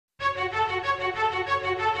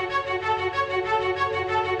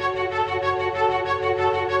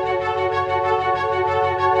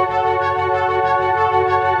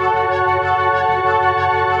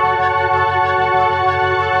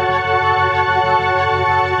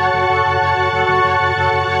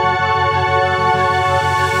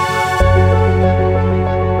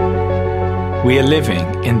We are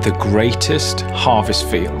living in the greatest harvest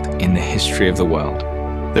field in the history of the world.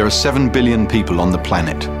 There are 7 billion people on the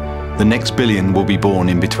planet. The next billion will be born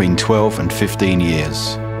in between 12 and 15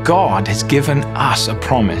 years. God has given us a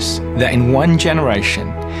promise that in one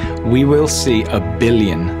generation, we will see 1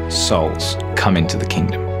 billion souls come into the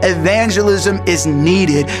kingdom. Evangelism is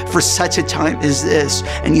needed for such a time as this,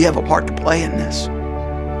 and you have a part to play in this.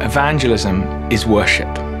 Evangelism is worship.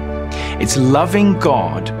 It's loving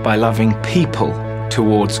God by loving people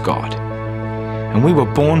towards God. And we were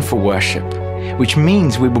born for worship, which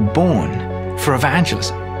means we were born for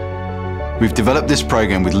evangelism. We've developed this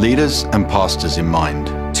program with leaders and pastors in mind.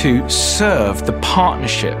 To serve the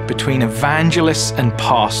partnership between evangelists and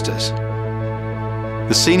pastors.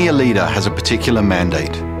 The senior leader has a particular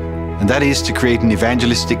mandate, and that is to create an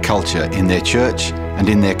evangelistic culture in their church and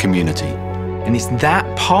in their community. And it's that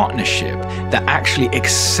partnership that actually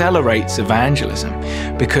accelerates evangelism,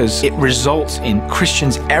 because it results in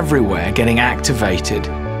Christians everywhere getting activated.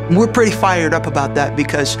 We're pretty fired up about that,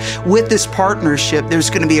 because with this partnership,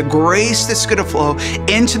 there's going to be a grace that's going to flow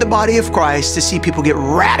into the body of Christ to see people get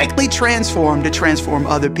radically transformed, to transform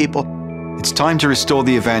other people. It's time to restore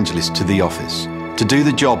the evangelist to the office, to do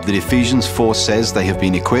the job that Ephesians 4 says they have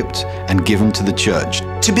been equipped and given to the church.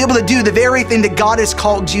 To be able to do the very thing that God has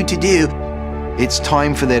called you to do. It's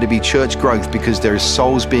time for there to be church growth, because there is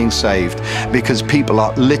souls being saved, because people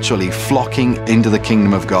are literally flocking into the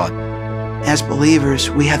kingdom of God. As believers,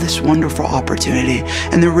 we have this wonderful opportunity,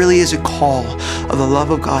 and there really is a call of the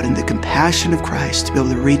love of God and the compassion of Christ to be able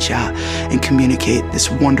to reach out and communicate this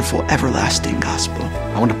wonderful, everlasting gospel.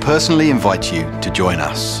 I want to personally invite you to join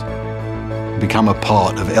us. Become a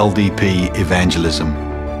part of LDP Evangelism,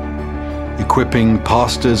 equipping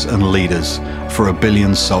pastors and leaders for 1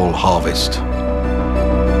 billion soul harvest.